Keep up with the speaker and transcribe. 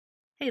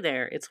Hey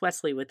there, it's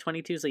Wesley with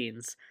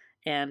 22zines,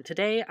 and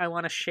today I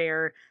want to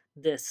share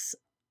this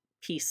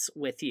piece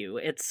with you.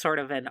 It's sort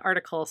of an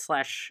article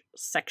slash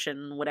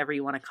section, whatever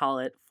you want to call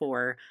it,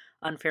 for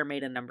Unfair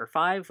Maiden number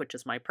 5, which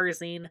is my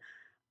perzine.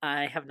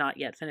 I have not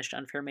yet finished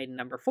Unfair Maiden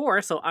number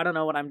 4, so I don't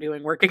know what I'm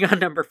doing working on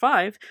number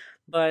 5,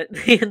 but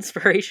the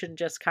inspiration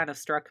just kind of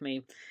struck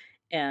me,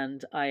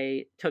 and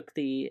I took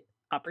the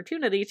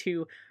opportunity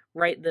to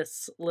write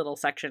this little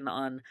section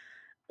on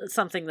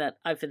something that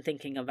I've been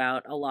thinking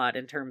about a lot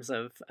in terms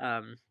of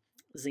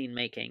zine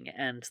making,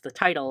 and the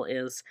title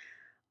is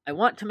I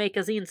Want to Make a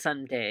Zine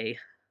Someday.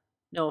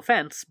 No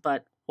offense,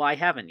 but why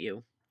haven't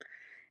you?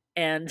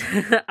 And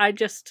I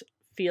just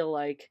feel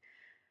like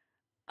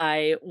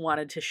I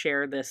wanted to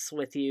share this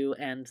with you,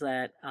 and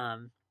that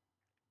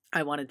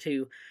I wanted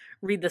to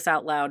read this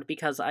out loud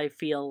because I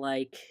feel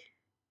like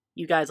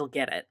you guys will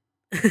get it.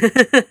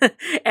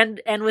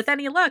 and with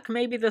any luck,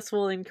 maybe this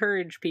will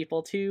encourage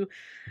people to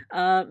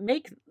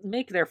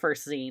make their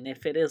first zine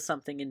if it is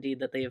something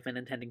indeed that they have been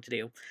intending to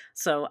do.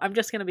 So I'm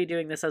just going to be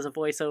doing this as a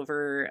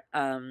voiceover,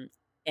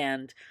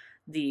 and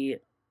the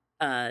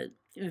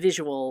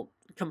visual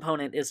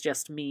component is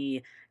just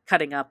me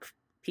cutting up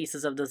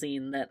pieces of the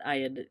zine that I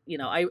had,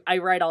 I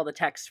write all the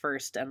text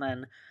first, and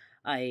then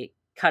I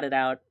cut it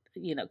out,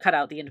 cut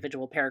out the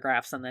individual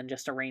paragraphs, and then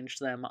just arrange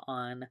them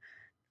on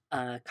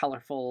a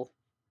colorful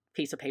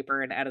piece of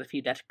paper and added a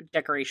few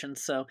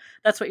decorations. So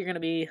that's what you're going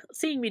to be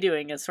seeing me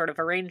doing, is sort of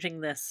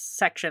arranging this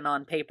section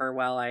on paper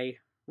while I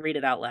read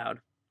it out loud.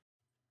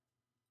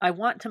 I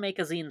want to make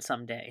a zine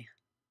someday.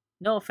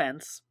 No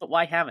offense, but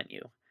why haven't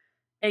you?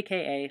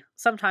 AKA,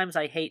 sometimes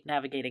I hate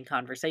navigating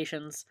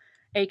conversations.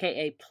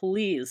 AKA,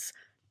 please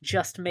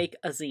just make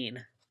a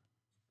zine.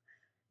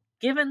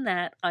 Given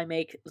that I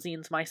make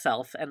zines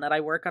myself and that I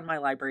work on my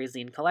library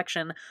zine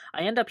collection,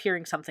 I end up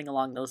hearing something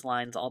along those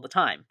lines all the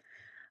time.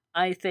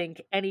 I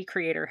think any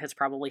creator has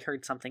probably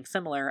heard something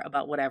similar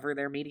about whatever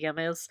their medium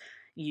is.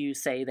 You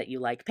say that you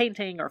like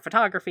painting or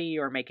photography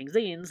or making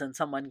zines, and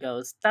someone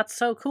goes, "That's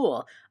so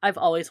cool. I've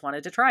always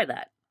wanted to try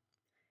that."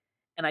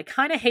 And I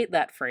kind of hate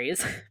that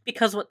phrase,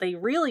 because what they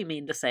really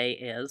mean to say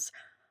is,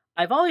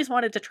 "I've always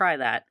wanted to try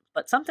that,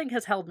 but something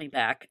has held me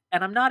back,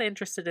 and I'm not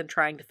interested in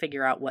trying to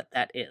figure out what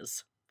that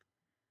is."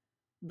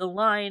 The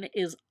line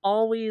is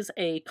always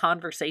a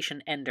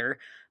conversation ender,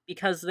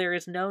 because there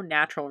is no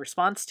natural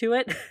response to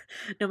it.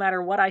 No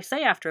matter what I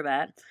say after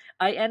that,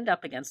 I end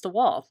up against a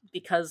wall,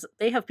 because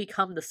they have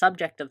become the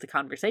subject of the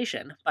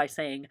conversation by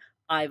saying,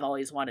 "I've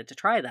always wanted to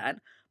try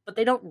that," but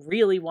they don't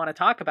really want to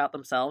talk about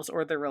themselves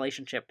or their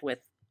relationship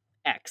with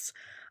X.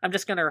 I'm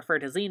just going to refer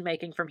to zine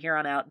making from here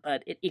on out,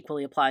 but it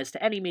equally applies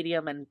to any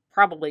medium and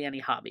probably any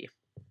hobby.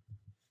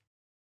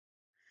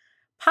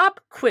 Pop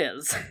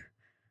quiz.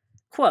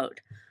 Quote,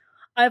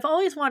 "I've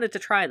always wanted to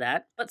try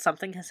that, but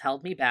something has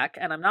held me back,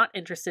 and I'm not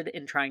interested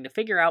in trying to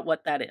figure out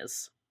what that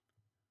is."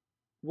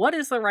 What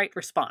is the right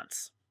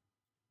response?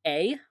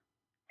 A,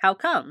 how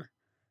come?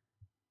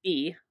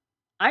 B,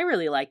 I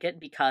really like it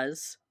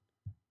because...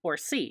 Or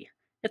C,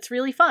 it's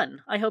really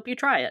fun. I hope you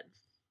try it.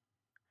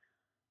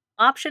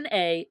 Option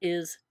A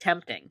is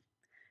tempting,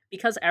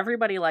 because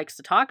everybody likes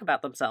to talk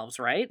about themselves,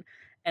 right?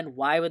 And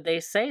why would they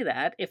say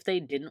that if they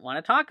didn't want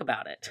to talk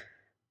about it?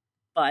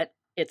 But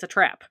it's a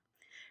trap.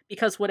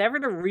 Because whatever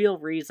the real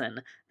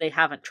reason they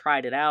haven't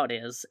tried it out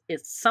is,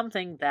 it's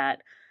something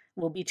that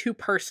will be too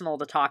personal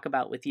to talk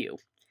about with you.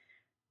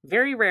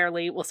 Very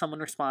rarely will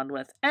someone respond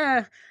with,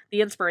 the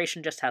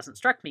inspiration just hasn't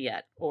struck me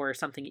yet, or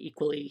something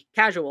equally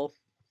casual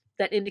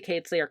that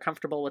indicates they are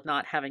comfortable with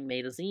not having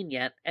made a zine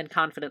yet and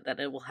confident that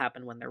it will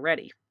happen when they're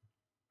ready.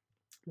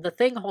 The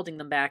thing holding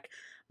them back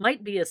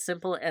might be as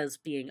simple as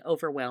being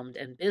overwhelmed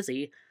and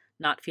busy,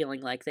 not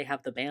feeling like they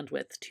have the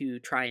bandwidth to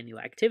try a new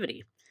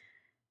activity.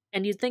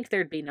 And you'd think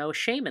there'd be no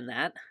shame in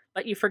that,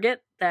 but you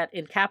forget that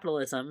in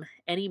capitalism,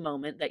 any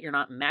moment that you're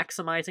not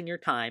maximizing your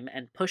time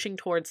and pushing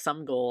towards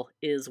some goal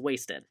is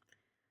wasted.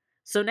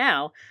 So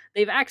now,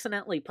 they've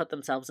accidentally put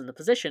themselves in the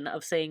position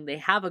of saying they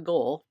have a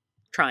goal,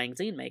 trying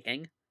zine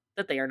making,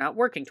 that they are not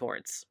working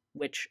towards,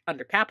 which,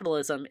 under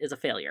capitalism, is a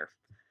failure.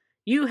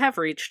 You have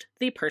reached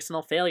the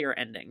personal failure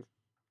ending.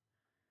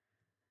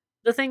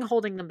 The thing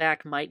holding them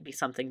back might be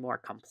something more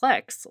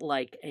complex,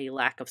 like a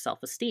lack of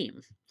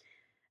self-esteem.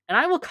 And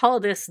I will call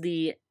this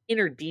the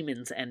inner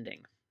demons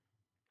ending.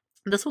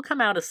 This will come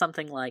out as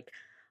something like,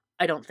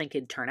 I don't think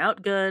it'd turn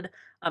out good,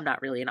 I'm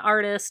not really an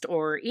artist,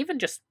 or even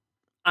just,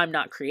 I'm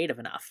not creative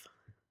enough.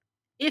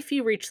 If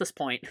you reach this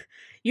point,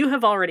 you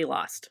have already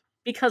lost,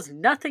 because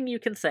nothing you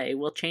can say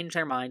will change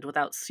their mind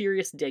without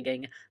serious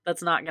digging.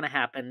 That's not going to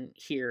happen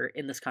here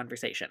in this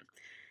conversation.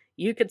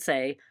 You could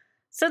say,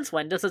 "Since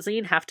when does a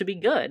zine have to be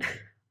good?"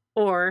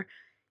 Or,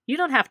 "You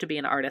don't have to be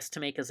an artist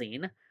to make a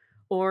zine."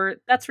 Or,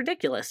 "That's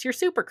ridiculous, you're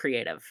super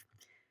creative."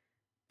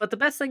 But the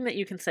best thing that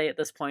you can say at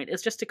this point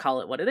is just to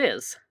call it what it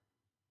is.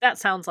 That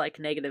sounds like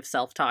negative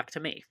self-talk to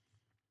me.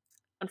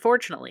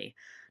 Unfortunately,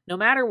 no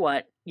matter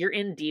what, you're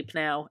in deep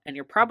now, and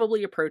you're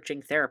probably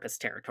approaching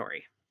therapist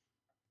territory.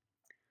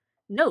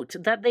 Note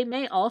that they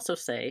may also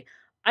say,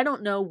 "I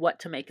don't know what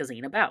to make a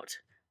zine about."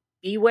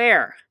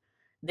 Beware!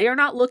 They are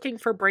not looking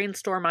for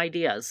brainstorm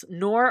ideas,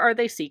 nor are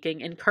they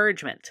seeking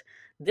encouragement.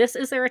 This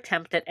is their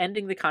attempt at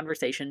ending the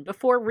conversation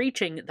before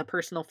reaching the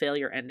personal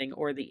failure ending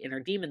or the inner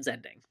demons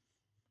ending.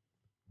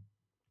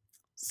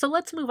 So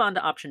let's move on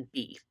to option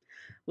B,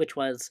 which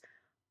was,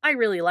 I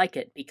really like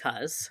it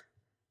because.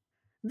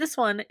 This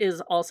one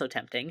is also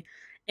tempting,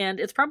 and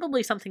it's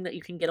probably something that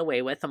you can get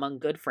away with among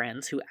good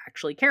friends who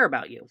actually care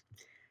about you.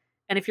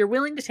 And if you're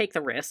willing to take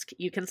the risk,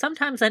 you can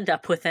sometimes end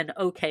up with an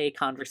okay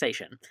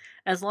conversation,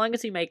 as long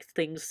as you make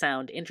things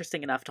sound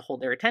interesting enough to hold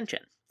their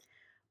attention.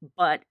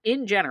 But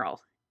in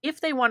general,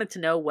 if they wanted to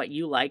know what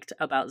you liked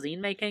about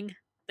zine making,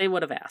 they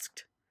would have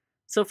asked.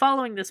 So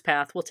following this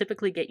path will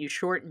typically get you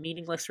short,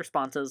 meaningless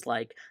responses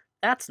like,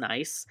 "That's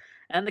nice,"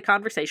 and the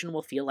conversation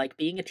will feel like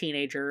being a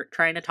teenager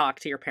trying to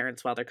talk to your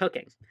parents while they're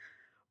cooking.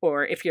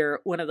 Or if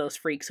you're one of those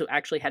freaks who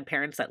actually had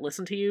parents that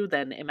listen to you,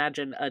 then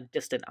imagine a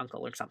distant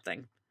uncle or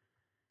something.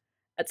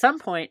 At some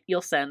point,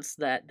 you'll sense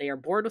that they are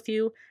bored with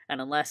you,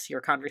 and unless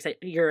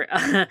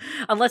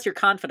unless your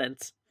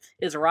confidence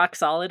is rock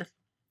solid,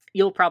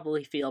 you'll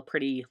probably feel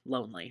pretty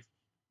lonely.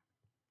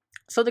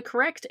 So the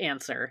correct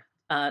answer,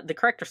 the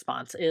correct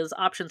response is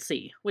option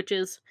C, which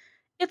is,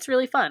 "It's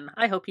really fun.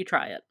 I hope you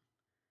try it."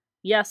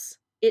 Yes,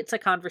 it's a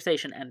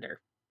conversation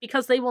ender,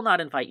 because they will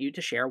not invite you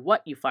to share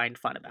what you find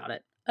fun about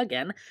it.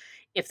 Again,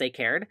 if they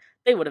cared,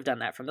 they would have done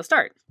that from the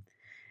start.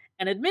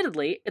 And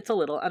admittedly, it's a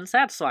little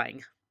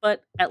unsatisfying,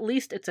 but at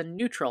least it's a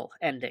neutral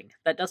ending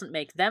that doesn't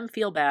make them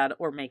feel bad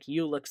or make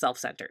you look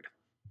self-centered.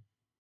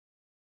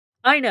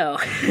 I know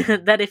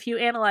that if you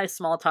analyze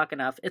small talk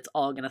enough, it's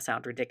all going to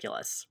sound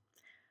ridiculous.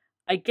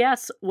 I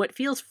guess what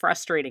feels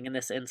frustrating in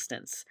this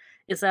instance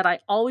is that I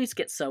always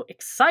get so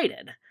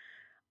excited.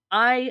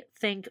 I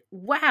think,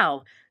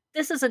 wow,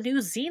 this is a new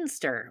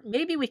zinester.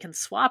 Maybe we can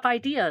swap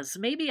ideas.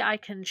 Maybe I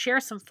can share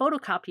some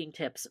photocopying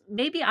tips.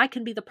 Maybe I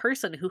can be the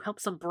person who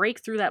helps them break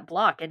through that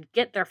block and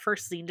get their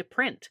first zine to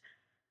print.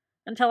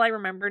 Until I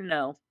remember,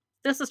 no,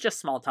 this is just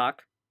small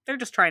talk. They're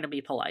just trying to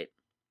be polite.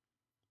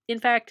 In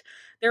fact,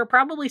 there are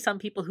probably some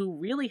people who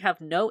really have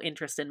no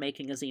interest in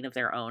making a zine of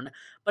their own,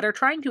 but are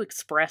trying to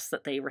express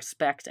that they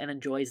respect and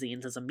enjoy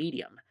zines as a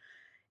medium.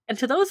 And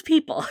to those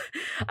people,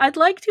 I'd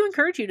like to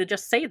encourage you to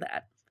just say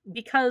that,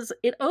 because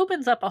it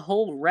opens up a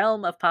whole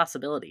realm of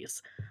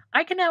possibilities.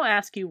 I can now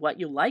ask you what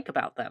you like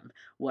about them.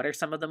 What are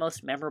some of the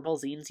most memorable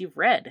zines you've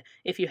read?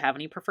 If you have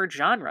any preferred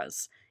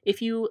genres. If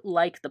you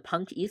like the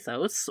punk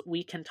ethos,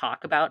 we can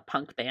talk about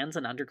punk bands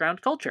and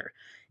underground culture.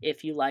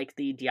 If you like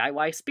the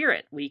DIY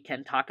spirit, we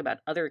can talk about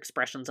other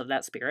expressions of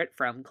that spirit,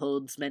 from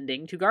clothes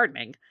mending to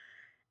gardening.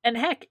 And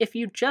heck, if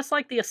you just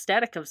like the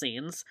aesthetic of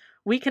zines,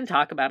 we can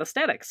talk about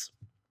aesthetics.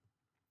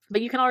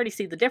 But you can already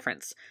see the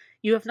difference.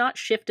 You have not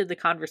shifted the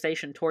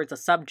conversation towards a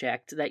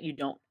subject that you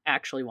don't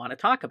actually want to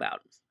talk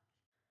about.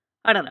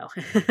 I don't know.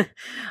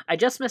 I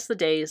just miss the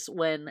days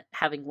when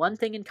having one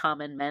thing in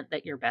common meant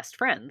that you're best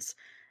friends.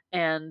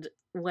 And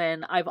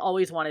when I've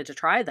always wanted to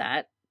try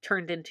that,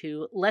 turned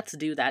into, let's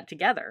do that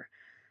together.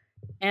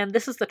 And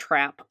this is the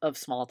trap of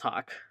small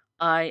talk.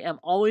 I am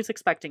always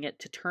expecting it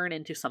to turn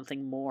into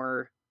something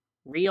more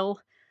real,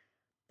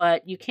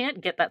 but you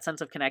can't get that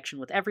sense of connection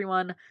with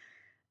everyone.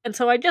 And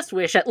so I just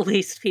wish at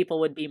least people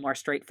would be more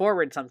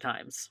straightforward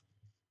sometimes.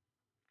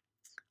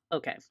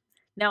 Okay.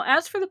 Now,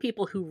 as for the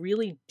people who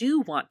really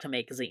do want to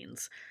make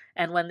zines,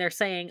 and when they're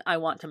saying, "I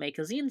want to make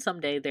a zine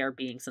someday," they're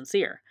being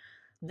sincere,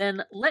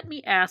 then let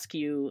me ask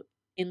you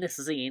in this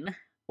zine,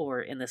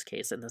 or in this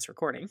case, in this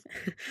recording,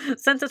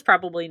 since it's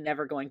probably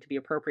never going to be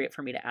appropriate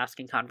for me to ask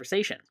in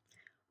conversation,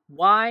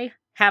 why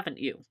haven't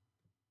you?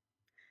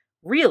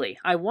 Really,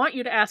 I want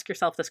you to ask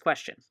yourself this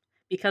question,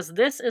 because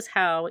this is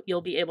how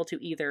you'll be able to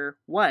either,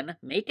 1,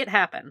 make it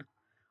happen,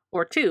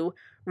 or 2,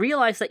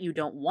 realize that you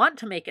don't want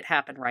to make it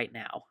happen right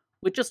now,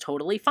 which is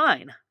totally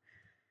fine.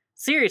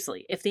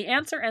 Seriously, if the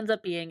answer ends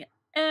up being,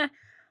 I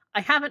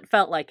haven't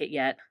felt like it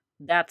yet,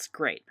 that's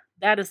great.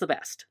 That is the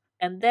best.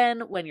 And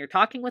then when you're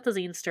talking with a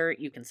zinester,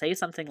 you can say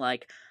something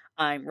like,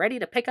 "I'm ready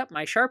to pick up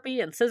my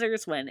Sharpie and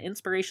scissors when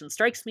inspiration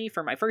strikes me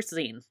for my first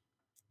zine."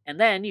 And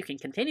then you can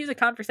continue the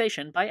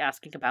conversation by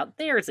asking about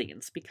their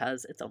zines,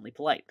 because it's only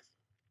polite.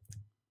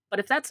 But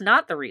if that's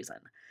not the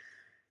reason,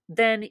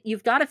 then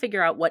you've got to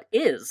figure out what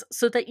is,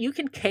 so that you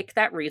can kick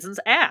that reason's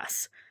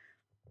ass.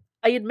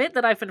 I admit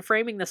that I've been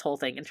framing this whole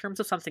thing in terms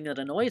of something that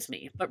annoys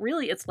me, but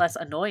really it's less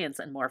annoyance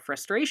and more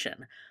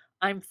frustration.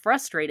 I'm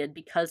frustrated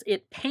because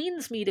it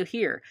pains me to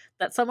hear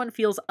that someone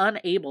feels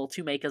unable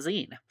to make a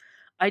zine.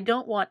 I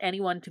don't want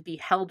anyone to be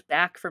held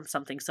back from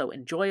something so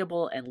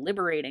enjoyable and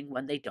liberating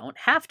when they don't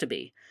have to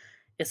be.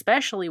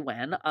 Especially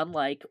when,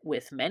 unlike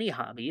with many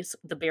hobbies,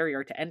 the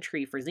barrier to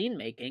entry for zine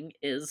making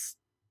is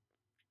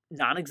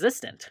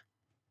non-existent.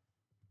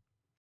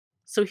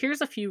 So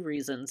here's a few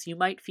reasons you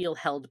might feel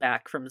held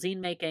back from zine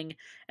making,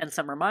 and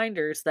some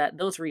reminders that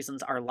those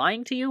reasons are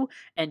lying to you,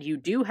 and you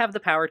do have the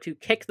power to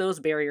kick those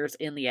barriers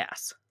in the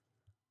ass.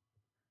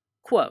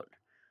 Quote,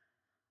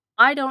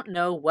 "I don't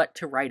know what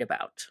to write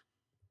about."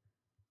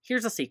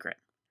 Here's a secret.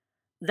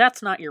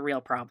 That's not your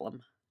real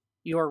problem.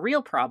 Your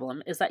real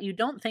problem is that you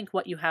don't think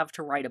what you have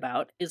to write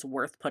about is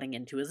worth putting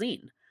into a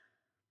zine.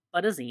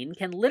 But a zine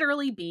can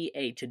literally be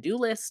a to-do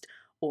list,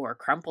 or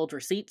crumpled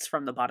receipts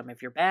from the bottom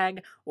of your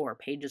bag, or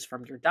pages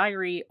from your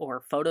diary,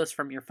 or photos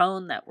from your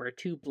phone that were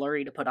too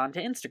blurry to put onto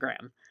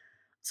Instagram.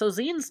 So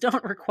zines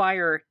don't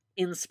require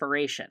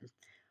inspiration,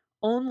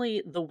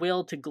 only the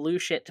will to glue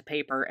shit to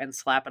paper and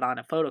slap it on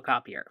a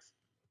photocopier.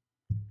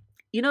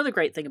 You know the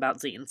great thing about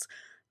zines?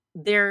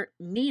 Their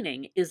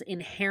meaning is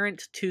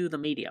inherent to the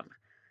medium.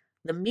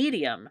 The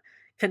medium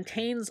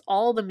contains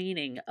all the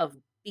meaning of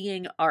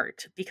being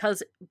art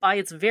because, by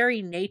its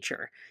very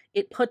nature,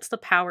 it puts the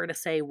power to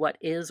say what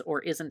is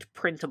or isn't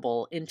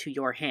printable into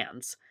your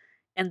hands,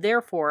 and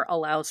therefore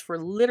allows for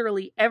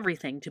literally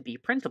everything to be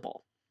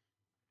printable.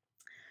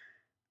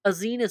 A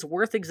zine is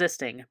worth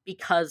existing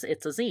because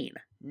it's a zine,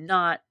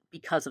 not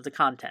because of the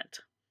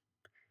content.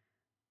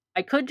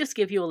 I could just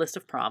give you a list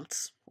of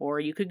prompts, or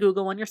you could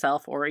Google one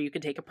yourself, or you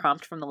could take a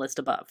prompt from the list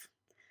above.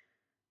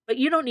 But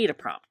you don't need a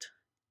prompt.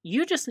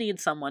 You just need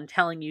someone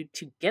telling you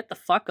to get the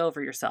fuck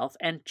over yourself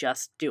and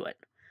just do it.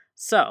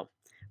 So,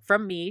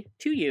 from me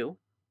to you,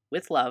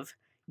 with love,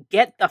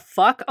 get the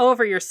fuck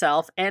over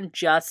yourself and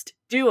just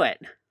do it.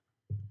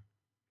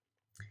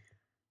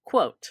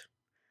 Quote,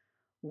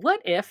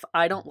 "What if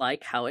I don't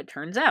like how it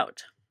turns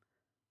out?"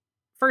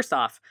 First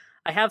off,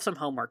 I have some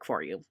homework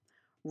for you.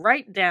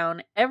 Write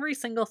down every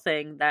single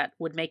thing that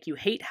would make you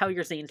hate how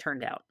your zine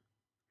turned out.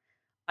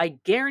 I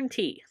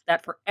guarantee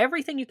that for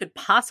everything you could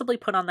possibly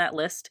put on that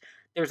list,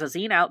 there's a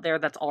zine out there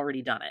that's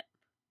already done it.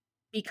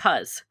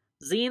 Because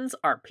zines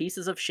are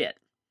pieces of shit.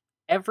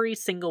 Every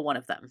single one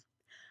of them.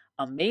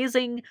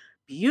 Amazing,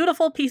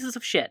 beautiful pieces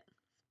of shit.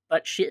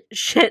 But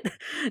shit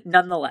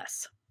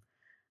nonetheless.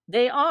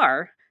 They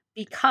are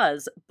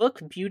because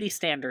book beauty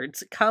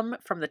standards come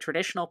from the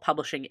traditional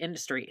publishing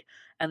industry,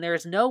 and there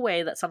is no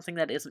way that something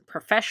that isn't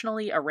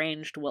professionally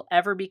arranged will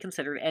ever be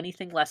considered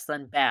anything less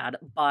than bad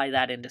by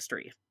that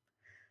industry.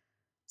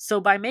 So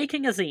by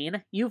making a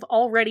zine, you've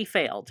already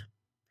failed,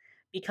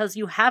 because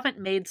you haven't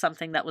made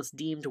something that was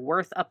deemed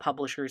worth a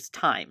publisher's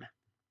time.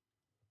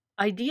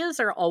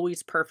 Ideas are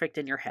always perfect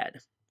in your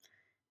head.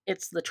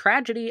 It's the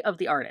tragedy of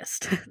the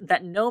artist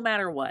that no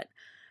matter what,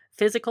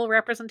 physical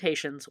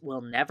representations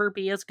will never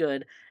be as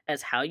good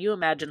as how you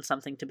imagine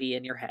something to be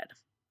in your head.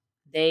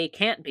 They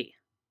can't be.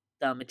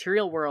 The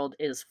material world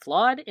is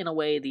flawed in a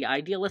way the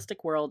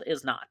idealistic world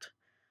is not.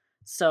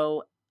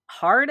 So,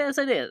 hard as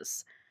it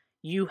is,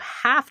 you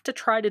have to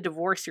try to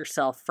divorce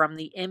yourself from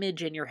the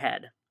image in your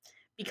head,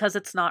 because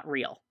it's not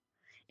real.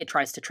 It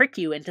tries to trick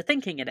you into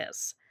thinking it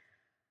is.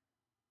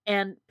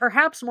 And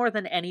perhaps more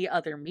than any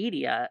other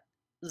media,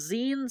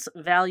 zines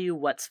value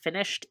what's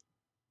finished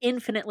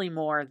infinitely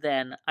more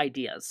than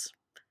ideas.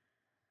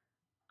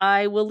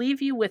 I will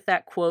leave you with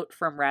that quote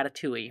from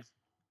Ratatouille.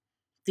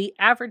 "The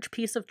average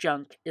piece of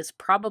junk is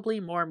probably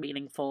more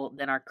meaningful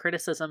than our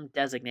criticism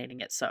designating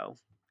it so."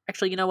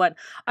 Actually, you know what?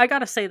 I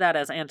gotta say that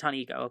as Anton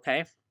Ego,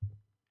 okay?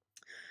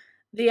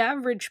 "The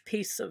average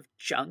piece of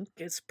junk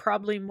is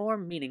probably more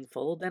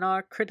meaningful than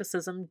our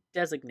criticism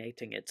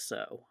designating it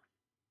so."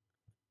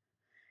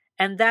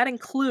 And that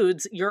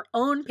includes your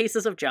own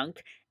pieces of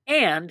junk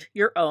and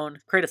your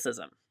own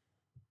criticism.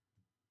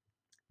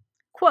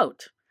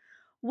 Quote,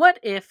 "What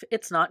if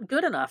it's not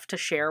good enough to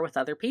share with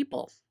other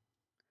people?"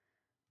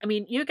 I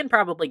mean, you can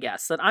probably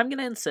guess that I'm going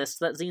to insist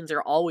that zines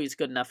are always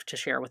good enough to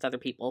share with other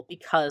people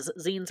because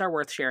zines are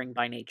worth sharing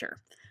by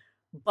nature.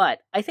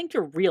 But I think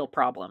your real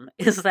problem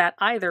is that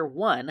either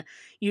 1,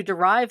 you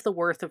derive the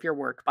worth of your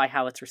work by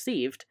how it's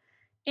received,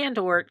 and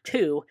or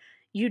 2,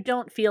 you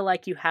don't feel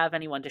like you have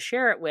anyone to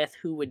share it with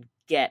who would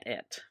get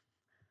it.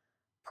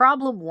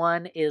 Problem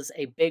 1 is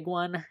a big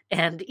one,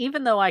 and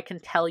even though I can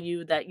tell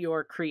you that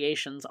your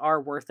creations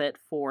are worth it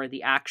for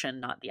the action,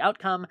 not the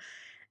outcome,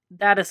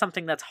 that is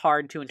something that's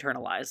hard to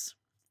internalize.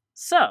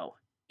 So,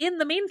 in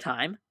the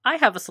meantime, I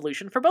have a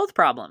solution for both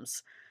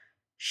problems.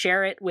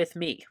 Share it with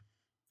me.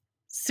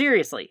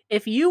 Seriously,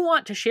 if you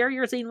want to share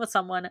your zine with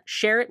someone,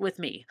 share it with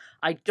me.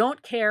 I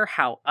don't care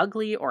how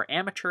ugly or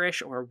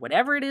amateurish or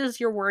whatever it is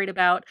you're worried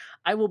about.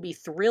 I will be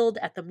thrilled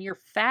at the mere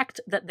fact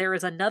that there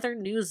is another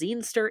new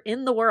zinester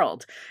in the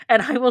world,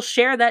 and I will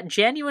share that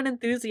genuine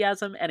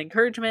enthusiasm and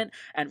encouragement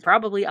and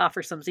probably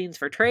offer some zines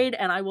for trade,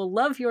 and I will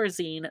love your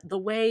zine the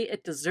way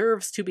it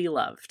deserves to be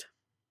loved.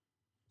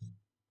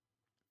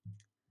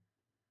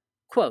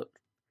 Quote,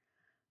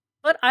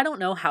 "But I don't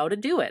know how to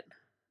do it."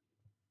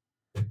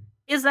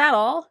 Is that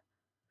all?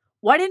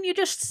 Why didn't you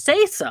just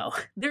say so?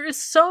 There is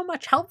so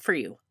much help for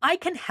you. I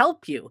can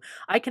help you.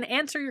 I can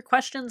answer your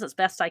questions as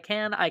best I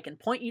can. I can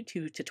point you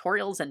to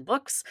tutorials and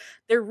books.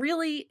 There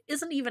really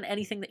isn't even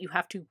anything that you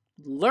have to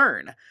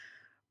learn.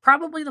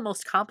 Probably the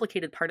most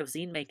complicated part of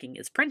zine making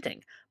is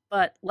printing,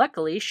 but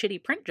luckily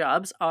shitty print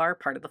jobs are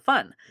part of the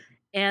fun.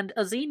 And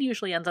a zine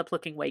usually ends up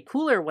looking way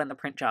cooler when the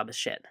print job is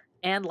shit.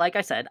 And like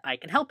I said, I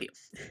can help you.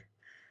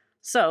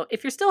 So,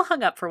 if you're still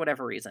hung up for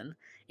whatever reason,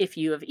 if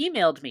you have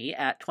emailed me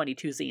at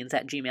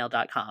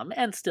 22zines@gmail.com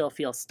and still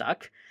feel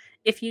stuck,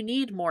 if you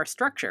need more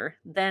structure,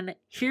 then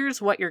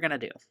here's what you're going to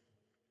do.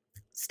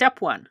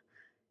 Step 1.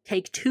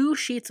 Take 2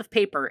 sheets of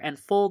paper and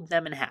fold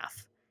them in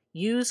half.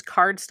 Use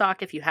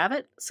cardstock if you have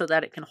it so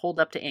that it can hold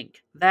up to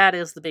ink. That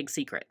is the big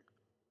secret.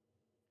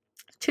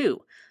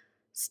 2.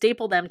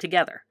 Staple them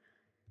together.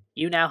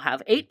 You now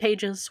have 8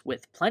 pages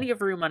with plenty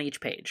of room on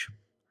each page.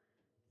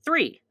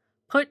 3.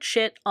 Put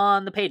shit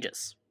on the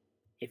pages.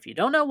 If you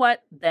don't know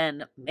what,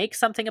 then make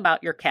something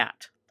about your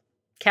cat.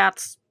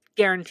 Cat's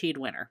guaranteed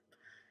winner.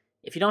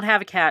 If you don't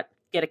have a cat,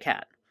 get a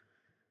cat.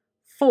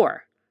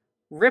 4.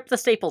 Rip the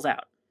staples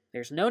out.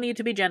 There's no need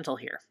to be gentle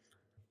here.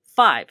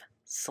 5.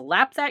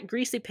 Slap that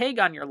greasy pig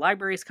on your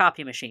library's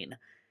copy machine.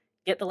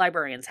 Get the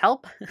librarian's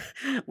help.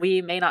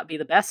 We may not be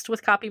the best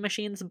with copy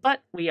machines,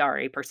 but we are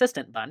a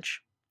persistent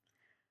bunch.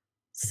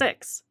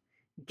 6.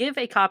 Give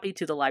a copy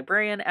to the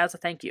librarian as a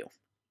thank you.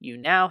 You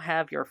now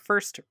have your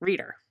first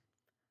reader.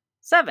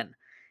 7.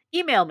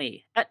 Email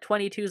me at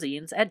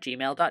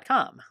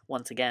 22zines@gmail.com.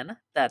 Once again,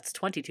 that's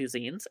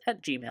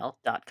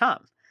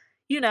 22zines@gmail.com.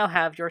 You now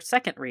have your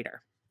second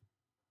reader.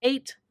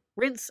 8.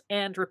 Rinse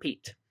and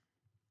repeat.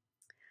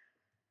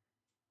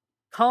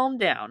 Calm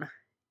down.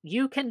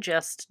 You can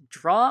just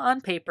draw on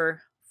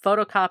paper,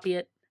 photocopy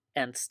it,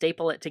 and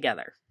staple it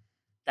together.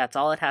 That's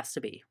all it has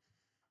to be.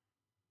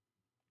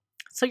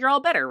 So you're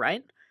all better,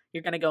 right?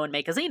 You're going to go and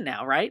make a zine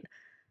now, right?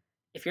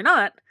 If you're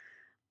not,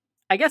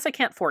 I guess I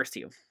can't force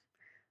you.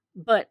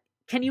 But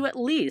can you at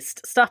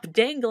least stop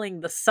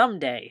dangling the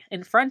someday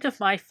in front of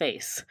my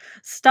face?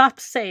 Stop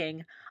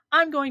saying,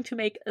 I'm going to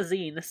make a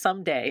zine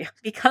someday,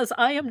 because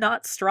I am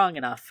not strong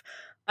enough.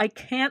 I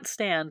can't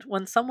stand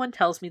when someone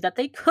tells me that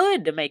they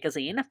could make a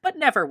zine, but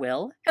never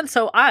will, and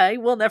so I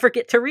will never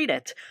get to read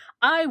it.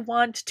 I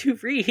want to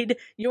read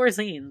your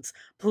zines.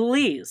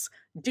 Please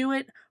do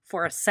it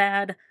for a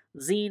sad,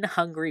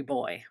 zine-hungry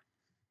boy.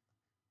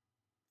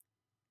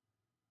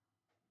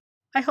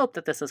 I hope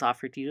that this has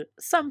offered you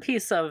some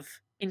piece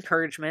of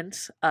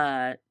encouragement,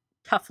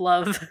 tough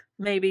love,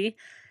 maybe.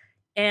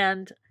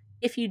 And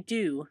if you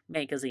do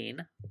make a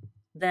zine,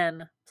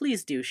 then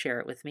please do share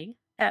it with me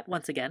at,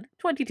 once again,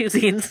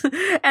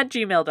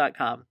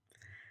 22zines@gmail.com.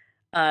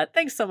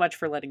 Thanks so much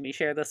for letting me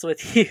share this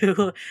with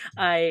you.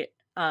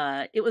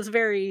 It was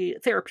very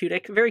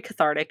therapeutic, very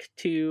cathartic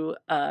to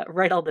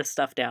write all this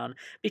stuff down,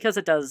 because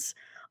it does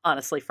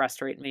honestly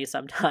frustrate me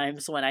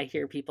sometimes when I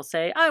hear people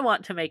say, I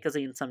want to make a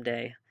zine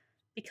someday.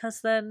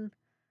 Because then,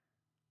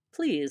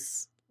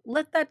 please,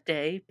 let that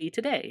day be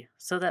today,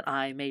 so that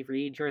I may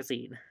read your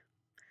zine.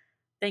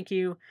 Thank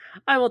you.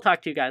 I will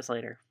talk to you guys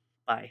later.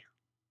 Bye.